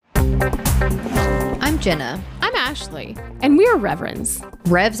I'm Jenna. I'm Ashley, and we are Reverends.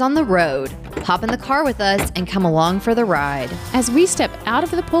 Revs on the road. Hop in the car with us and come along for the ride. As we step out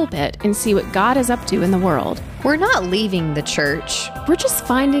of the pulpit and see what God is up to in the world. We're not leaving the church. We're just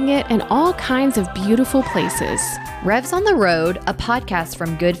finding it in all kinds of beautiful places. Revs on the Road, a podcast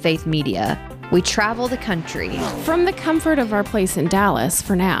from Good Faith Media. We travel the country. From the comfort of our place in Dallas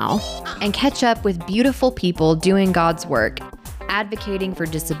for now. And catch up with beautiful people doing God's work. Advocating for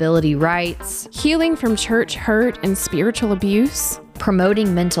disability rights, healing from church hurt and spiritual abuse,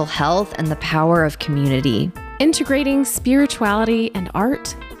 promoting mental health and the power of community, integrating spirituality and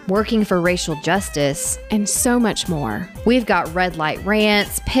art, working for racial justice, and so much more. We've got red light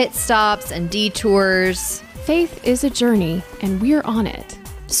rants, pit stops, and detours. Faith is a journey, and we're on it.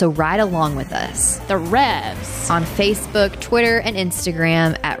 So ride along with us. The Revs. On Facebook, Twitter, and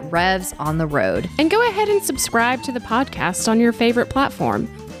Instagram at Revs on the Road. And go ahead and subscribe to the podcast on your favorite platform.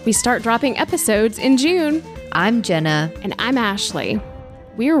 We start dropping episodes in June. I'm Jenna. And I'm Ashley.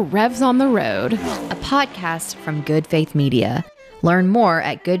 We're Revs on the Road. A podcast from Good Faith Media. Learn more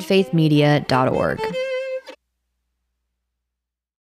at goodfaithmedia.org.